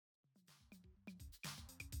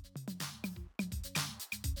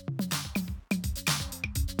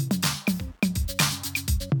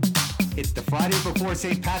It's the Friday before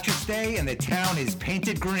St. Patrick's Day, and the town is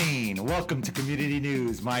painted green. Welcome to Community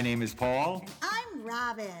News. My name is Paul. I'm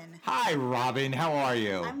Robin. Hi, Robin. How are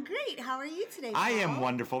you? I'm great. How are you today, Paul? I am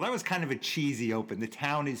wonderful. That was kind of a cheesy open. The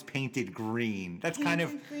town is painted green. That's kind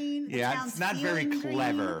of green. Yeah, it's not very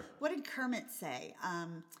clever. Green. What did Kermit say?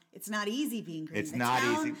 It's not easy being green. It's not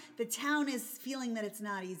easy. The town is feeling that it's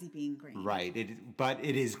not easy being green. Right. But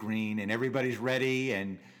it is green, and everybody's ready,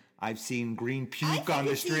 and I've seen green puke on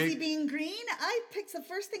the street. It's easy being green. I picked the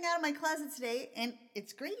first thing out of my closet today, and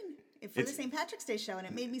it's green for the St. Patrick's Day show, and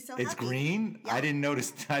it made me so happy. It's green? Yeah. I didn't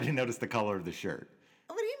notice the color of the shirt.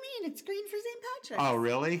 What do you mean? It's green for St. Patrick's. Oh,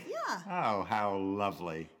 really? Yeah. Oh, how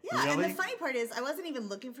lovely. Yeah, really? And the funny part is I wasn't even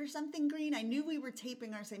looking for something green. I knew we were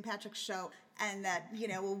taping our St. Patrick's show, and that,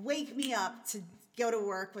 will wake me up to go to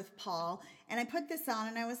work with Paul. And I put this on,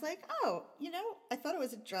 and I was like, I thought it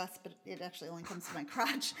was a dress, but it actually only comes to my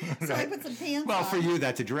crotch. So I put some pants on. Well, for you,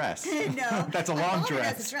 that's a dress. No. That's a long dress.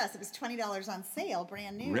 That's a dress. It was $20 on sale,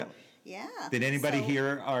 brand new. Really? Yeah. Did anybody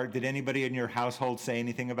did anybody in your household say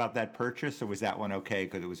anything about that purchase, or was that one okay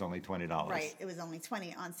because it was only $20? Right, it was only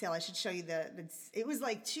 $20 on sale. I should show you it was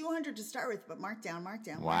like $200 to start with, but marked down.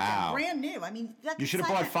 Wow. Brand new. I mean, you should have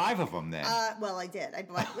bought 5 of them then. Well, I did. I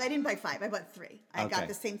didn't buy 5. I bought 3. I got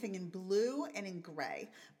the same thing in blue and in gray,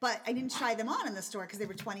 but I didn't try them on in the store because they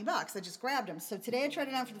were $20. I just grabbed them. So today I tried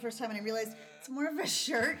it on for the first time, and I realized it's more of a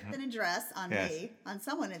shirt than a dress on me. On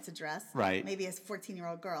someone, it's a dress. Right. Maybe a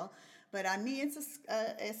 14-year-old girl. But on me, it's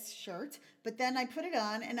a shirt. But then I put it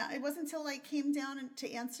on, and it wasn't until I came down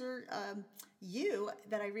to answer you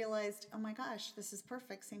that I realized, oh my gosh, this is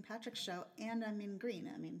perfect, St. Patrick's show, and I'm in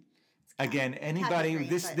green. I mean, again, anybody,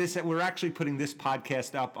 we're actually putting this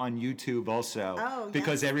podcast up on YouTube also,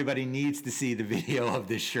 because everybody needs to see the video of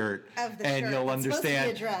this shirt, and you'll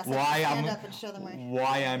understand why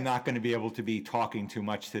I'm not going to be able to be talking too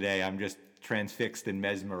much today. I'm just transfixed and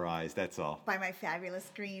mesmerized, that's all. By my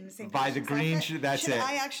fabulous green St. Patrick's By the green, that's Should it.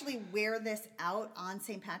 I actually wear this out on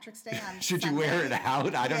St. Patrick's Day on Should Sunday? you wear it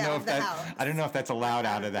out? I don't know if that's allowed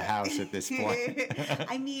out of the house at this point.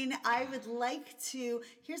 I mean, I would like to.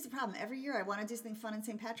 Here's the problem. Every year I want to do something fun in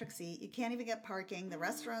St. Patrick's Day. You can't even get parking. The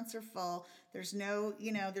restaurants are full. There's no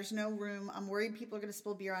room. I'm worried people are going to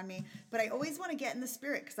spill beer on me. But I always want to get in the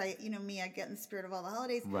spirit because I get in the spirit of all the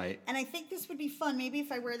holidays. Right. And I think this would be fun. Maybe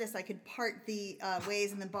if I wear this, I could part the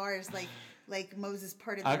ways in the bars like Moses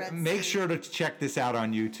parted the Red Sea. Make sure to check this out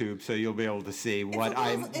on YouTube so you'll be able to see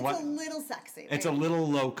It's a little sexy. Right? It's a little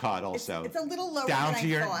low cut also. It's a little lower down than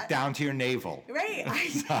to I thought. Down to your navel. Right.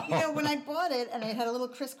 When I bought it and I had a little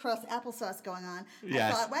crisscross applesauce going on,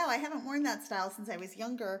 I thought, wow, I haven't worn that style since I was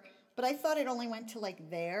younger. But I thought it only went to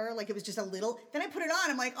there, like it was just a little. Then I put it on.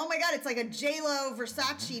 I'm like, oh my God, it's like a J-Lo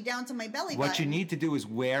Versace down to my belly button. What you need to do is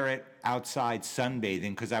wear it outside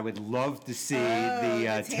sunbathing because I would love to see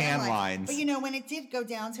the tan lines. But when it did go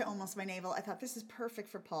down to almost my navel, I thought this is perfect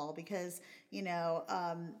for Paul because,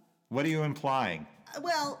 What are you implying?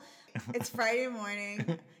 Well, it's Friday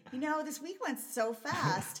morning. This week went so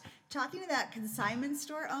fast. Talking to that consignment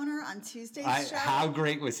store owner on Tuesday's show. How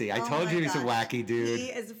great was he? I told you he's a wacky dude. He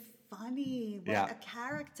is funny. What a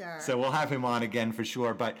character. So we'll have him on again for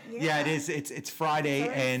sure. But it is. It's Friday,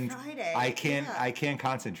 I can't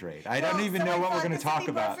concentrate. I don't even know what we're going to talk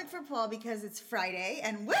about. Perfect for Paul because it's Friday,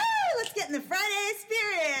 and woo, let's get in the Friday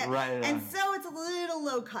spirit. Right. And so it's a little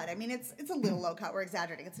low cut. I mean, it's a little low cut. We're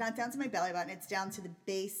exaggerating. It's not down to my belly button. It's down to the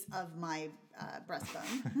base of my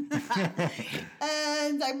breastbone.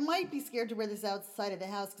 And I might be scared to wear this outside of the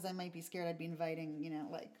house because I might be scared I'd be inviting,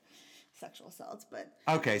 sexual assaults, but...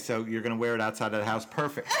 Okay, so you're going to wear it outside of the house.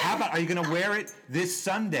 Perfect. How about, are you going to wear it this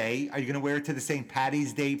Sunday? Are you going to wear it to the St.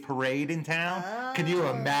 Patty's Day parade in town? Oh. Can you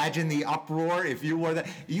imagine the uproar if you wore that?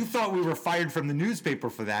 You thought we were fired from the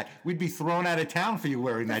newspaper for that. We'd be thrown out of town for you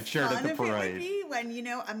wearing that shirt at the parade. It would be when,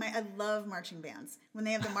 I love marching bands. When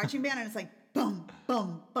they have the marching band and it's like, boom,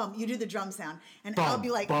 boom, boom. You do the drum sound. And I'll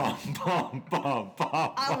be like... Boom, boom, boom, boom.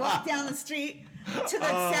 I'll walk down the street to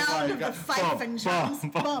the sound of the fife and drums.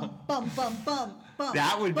 Bum, bum, bum, bum, bum.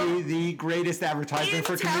 That would be the greatest advertisement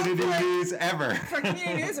for community news ever. For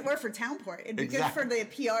community news or for Townport. It'd be good for the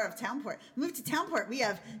PR of Townport. Move to Townport. We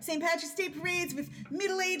have St. Patrick's Day parades with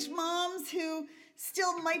middle-aged moms who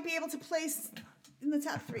still might be able to place in the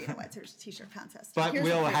top 3 in a wet t-shirt contest. But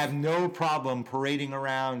we'll have no problem parading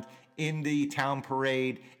around in the town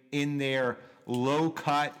parade in their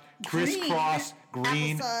low-cut, crisscross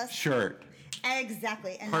green shirt.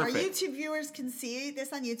 Exactly. And Perfect. Our YouTube viewers can see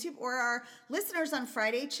this on YouTube, or our listeners on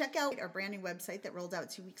Friday, check out our brand new website that rolled out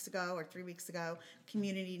 2 weeks ago or 3 weeks ago,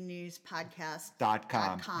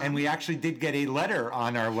 communitynewspodcast.com. And we actually did get a letter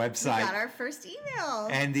on our website. We got our first email.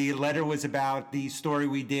 And the letter was about the story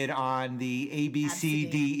we did on the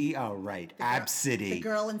ABCDE. Oh, right. Absidy. The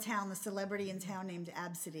girl in town, the celebrity in town named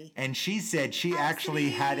Absidy. And she said she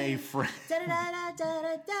actually had a friend.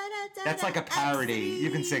 That's like a parody.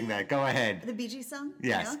 You can sing that. Go ahead. The Bee Gees song?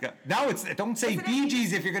 Yes. No, don't say Bee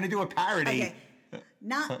Gees if you're going to do a parody. Okay.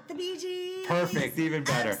 Not the Bee Gees. Perfect. Even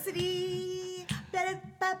better. Absidy.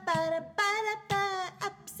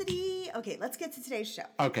 Absidy. Okay, let's get to today's show.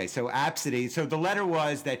 Okay, so Absidy. So the letter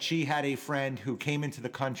was that she had a friend who came into the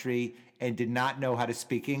country and did not know how to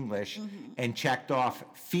speak English and checked off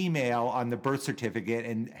female on the birth certificate,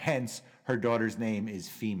 and hence her daughter's name is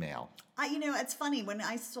female. It's funny. When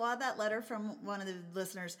I saw that letter from one of the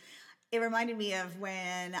listeners, it reminded me of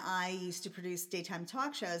when I used to produce daytime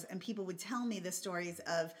talk shows, and people would tell me the stories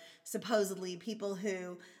of supposedly people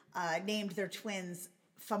who named their twins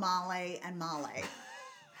Famale and Male.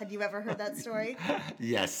 Had you ever heard that story?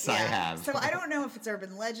 Yes, yeah. I have. So I don't know if it's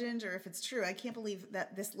urban legend or if it's true. I can't believe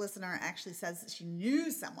that this listener actually says that she knew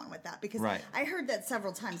someone with that, because I heard that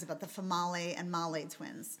several times about the Famale and Male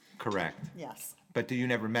twins. Correct. Yes. But you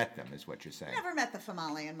never met them, is what you're saying. Never met the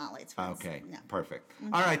Famale and Male twins. Okay, no. Perfect.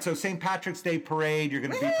 All right, so St. Patrick's Day Parade. You're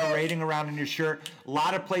going to be parading around in your shirt. A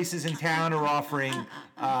lot of places in town are offering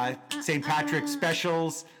St. Patrick's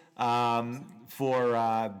specials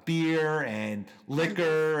for beer and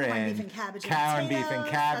liquor and corned beef and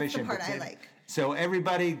cabbage. That's the part I like. So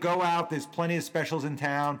everybody go out. There's plenty of specials in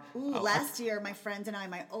town. Last year, my friend and I,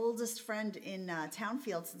 my oldest friend in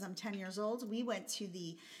Townfield, since I'm 10 years old, we went to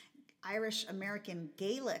the Irish American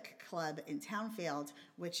Gaelic Club in Townfield,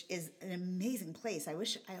 which is an amazing place. I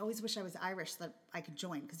always wish I was Irish so that I could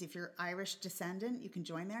join, because if you're Irish descendant, you can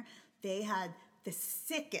join there. They had the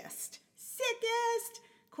sickest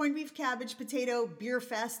corned beef, cabbage, potato, beer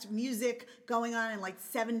fest, music going on in like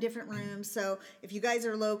 7 different rooms. So if you guys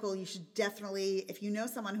are local, you should definitely, if you know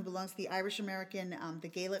someone who belongs to the Irish American, the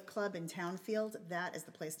Gaelic Club in Townfield, that is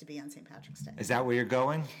the place to be on St. Patrick's Day. Is that where you're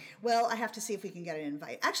going? Well, I have to see if we can get an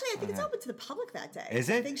invite. Actually, I think it's open to the public that day. Is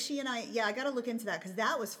it? I think she and I got to look into that, because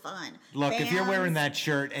that was fun. Look, if you're wearing that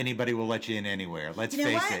shirt, anybody will let you in anywhere. Let's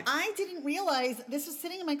face it. I didn't realize this was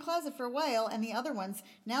sitting in my closet for a while, and the other ones,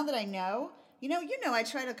 now that I know, I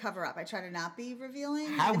try to cover up. I try to not be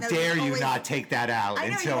revealing. How dare you not take that out until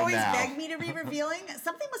now? I know, you always beg me to be revealing.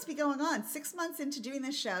 Something must be going on. 6 months into doing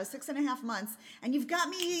this show, 6.5 months, and you've got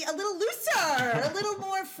me a little looser, a little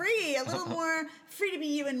more free, to be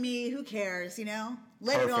you and me. Who cares,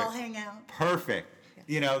 Let it all hang out. Perfect.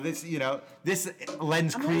 This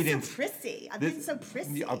lends credence. I'm prissy. I've been so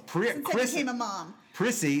prissy since I became a mom.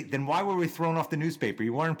 Prissy? Then why were we thrown off the newspaper?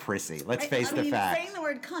 You weren't prissy. Let's face the facts. I'm saying the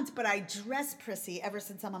word cunt, but I dress prissy ever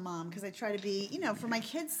since I'm a mom, because I try to be, for my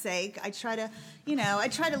kids' sake, I try to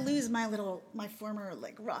lose my former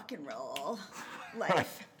rock and roll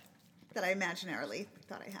life. That I imaginarily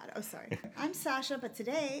thought I had. Oh, sorry. I'm Sasha, but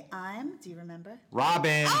today do you remember?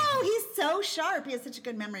 Robin. Oh, he's so sharp. He has such a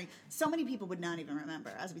good memory. So many people would not even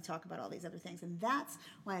remember as we talk about all these other things. And that's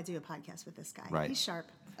why I do a podcast with this guy. Right. He's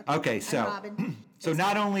sharp. Okay, so Robin. So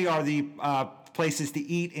not only are the places to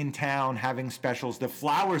eat in town having specials, the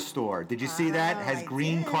flower store, did you see that? Has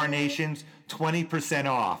green carnations, 20%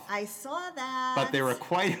 off. I saw that. But there are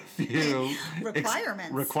quite a few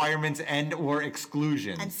requirements and or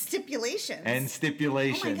exclusions. And stipulations.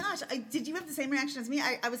 Oh my gosh, did you have the same reaction as me?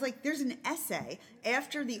 I was like, there's an essay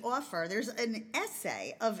after the offer. There's an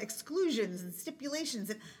essay of exclusions and stipulations.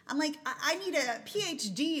 And I'm like, I need a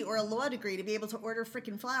PhD or a law degree to be able to order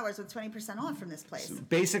freaking flowers with 20% off from this place. So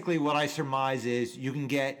basically what I surmise is you can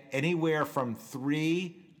get anywhere from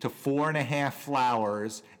 3 to 4.5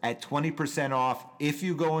 flowers at 20% off if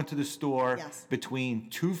you go into the store between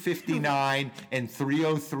 2:59 and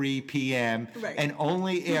 3:03 p.m. Right. And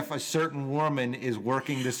only if a certain woman is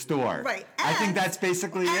working the store. Right. I think that's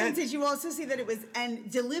basically it. And did you also see that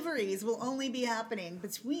and deliveries will only be happening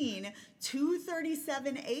between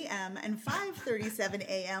 2:37 a.m. and 5:37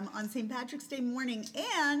 a.m. on St. Patrick's Day morning,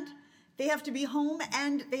 and they have to be home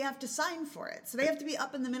and they have to sign for it. So they have to be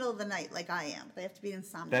up in the middle of the night like I am. They have to be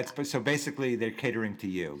insomniac. So basically they're catering to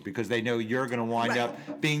you because they know you're going to wind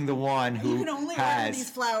up being the one who You can only order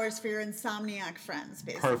these flowers for your insomniac friends,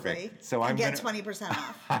 basically. Perfect. So I'm going to get 20%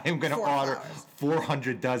 off. I'm going to order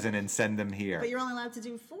 400 dozen and send them here. But you're only allowed to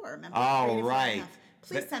do 4, remember? Oh, right.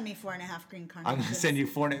 Please send me 4.5 green carnations. I'm going to send you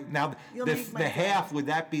 4. Now, the half, would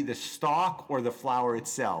that be the stalk or the flower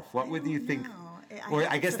itself? What would you think? No. Or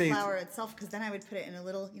I guess the flower itself, because then I would put it in a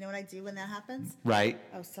little. You know what I do when that happens? Right.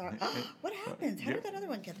 Oh, sorry. What happens? How did that other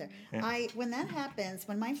one get there? Yeah. When that happens,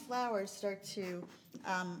 when my flowers start to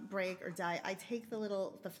break or die, I take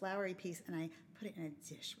the floury piece and I put it in a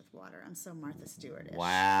dish with water. I'm so Martha Stewart-ish.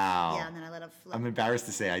 Wow. Yeah, and then I let it flow. I'm embarrassed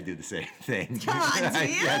to say I do the same thing. Come on, do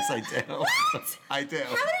you? Yes, I do. What? I do.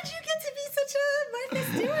 How did you get to be such a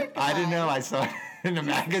Martha Stewart guy? I didn't know. I saw it in a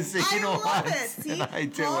magazine I love once. it. See, I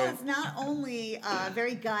do Paul it. is not only a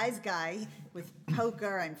very guy's guy with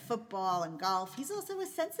poker and football and golf, he's also a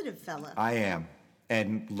sensitive fella. I am.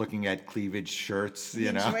 And looking at cleavage shirts, He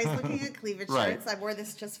enjoys looking at cleavage shirts. I wore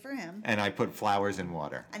this just for him. And I put flowers in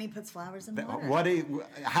water. And he puts flowers in water.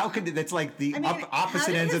 How could that's like the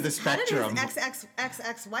opposite ends of the spectrum. How did his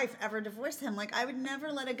ex-wife ever divorce him? Like, I would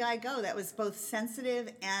never let a guy go that was both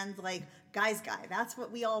sensitive and like guy's guy. That's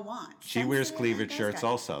what we all want. She wears cleavage shirts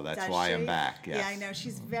also. That's why I'm back. Yes. Yeah, I know.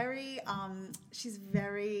 She's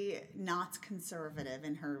very not conservative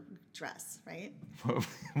in her dress, right?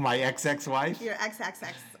 My ex-wife? Your ex-wife.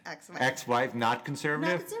 Ex-wife, not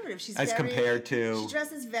conservative? Not conservative. She's as compared to... She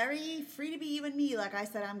dresses very free to be you and me. Like I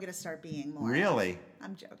said, I'm going to start being more. Really?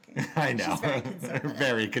 I'm joking. I know. She's very conservative.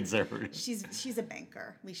 Very conservative. She's a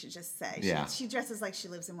banker, we should just say. Yeah. She dresses like she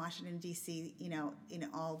lives in Washington, D.C., in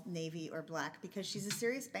all navy or black, because she's a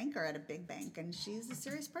serious banker at a big bank, and she's a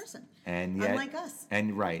serious person. And yet, unlike us.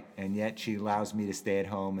 And yet she allows me to stay at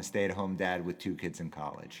home, a stay-at-home dad with 2 kids in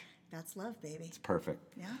college. That's love, baby. It's perfect.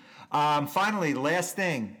 Yeah. Finally, last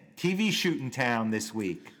thing, TV shoot in town this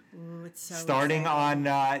week. Ooh, it's so starting exciting.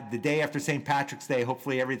 on the day after St. Patrick's Day.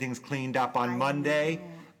 Hopefully everything's cleaned up on Monday.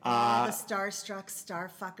 All the starstruck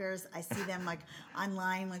starfuckers, I see them like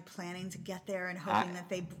online, like planning to get there and hoping that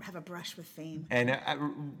they have a brush with fame. And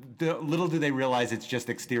little do they realize it's just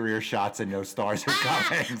exterior shots and no stars are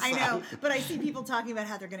coming. I know, but I see people talking about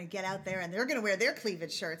how they're going to get out there and they're going to wear their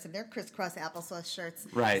cleavage shirts and their crisscross applesauce shirts,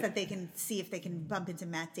 right? So that they can see if they can bump into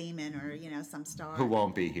Matt Damon or some star who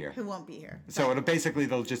won't be here. So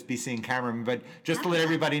they'll just be seeing cameramen. But just to let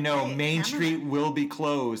everybody know, Main Street will be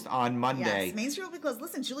closed on Monday. Yes, Main Street will be closed.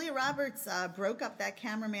 Listen, Julia Roberts broke up that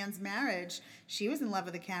cameraman's marriage. She was in love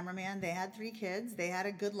with the cameraman. They had 3 kids. They had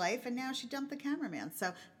a good life, and now she dumped the cameraman.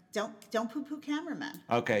 So don't poo-poo cameramen.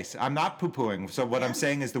 Okay, so I'm not poo-pooing. So what I'm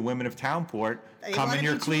saying is the women of Townport, come in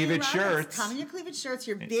your cleavage shirts. Come in your cleavage shirts,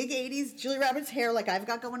 your big 80s Julia Roberts hair like I've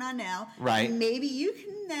got going on now. Right. And maybe you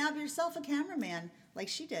can nab yourself a cameraman like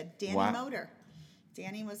she did, Danny Moder.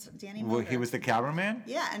 Danny Moder. Well, he was the cameraman?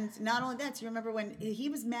 Yeah, and not only that, do you remember when he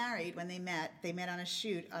was married, when they met on a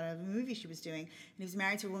shoot on a movie she was doing, and he was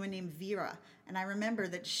married to a woman named Vera. And I remember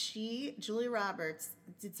that Julia Roberts,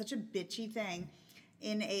 did such a bitchy thing.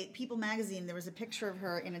 In a People magazine, there was a picture of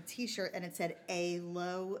her in a T-shirt, and it said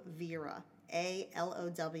Aloe Vera,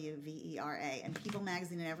 ALOWVERA. And People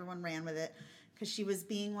magazine and everyone ran with it. Because she was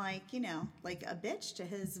being like a bitch to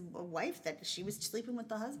his wife that she was sleeping with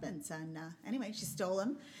the husbands. And anyway, she stole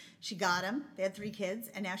him. She got him. They had 3 kids,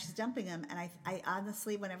 and now she's dumping him. And I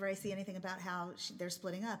honestly, whenever I see anything about how they're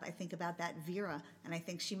splitting up, I think about that Vera. And I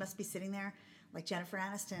think she must be sitting there like Jennifer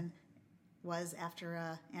Aniston was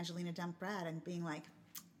after Angelina dumped Brad and being like,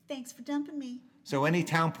 thanks for dumping me. So any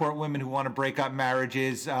Townport women who want to break up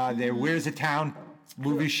marriages, where's a town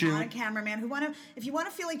movie shoot? On a cameraman if you want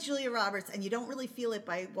to feel like Julia Roberts and you don't really feel it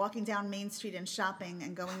by walking down Main Street and shopping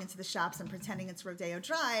and going into the shops and pretending it's Rodeo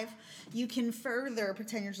Drive, you can further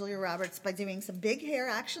pretend you're Julia Roberts by doing some big hair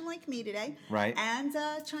action like me today. Right. And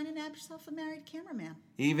trying to nab yourself a married cameraman.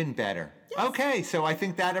 Even better. Yes. Okay, so I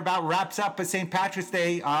think that about wraps up a St. Patrick's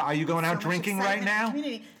Day. Are you going out drinking right now?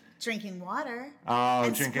 Community. Drinking water. Oh,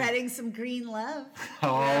 and spreading some green love.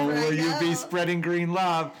 Oh, will you be spreading green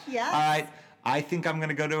love? Yes. All right. I think I'm going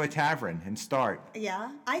to go to a tavern and start.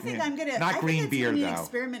 Yeah? I think I'm going to... Not green beer, though. An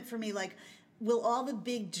experiment for me. Like, will all the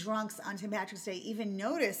big drunks on St. Patrick's Day even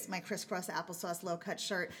notice my crisscross applesauce low-cut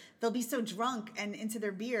shirt? They'll be so drunk and into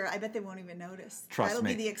their beer, I bet they won't even notice. That'll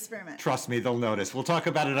be the experiment. Trust me, they'll notice. We'll talk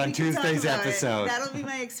about it on Tuesday's episode. That'll be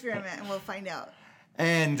my experiment, and we'll find out.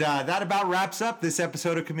 And that about wraps up this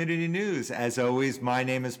episode of Community News. As always, my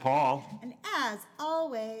name is Paul. And as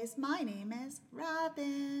always, my name is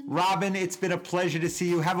Robin. Robin, it's been a pleasure to see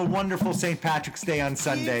you. Have a wonderful St. Patrick's Day on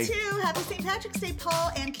Sunday. You too. Happy St. Patrick's Day,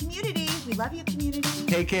 Paul, and community. We love you, community.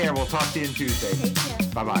 Take care. We'll talk to you on Tuesday. Take care.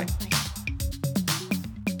 Bye-bye. Bye.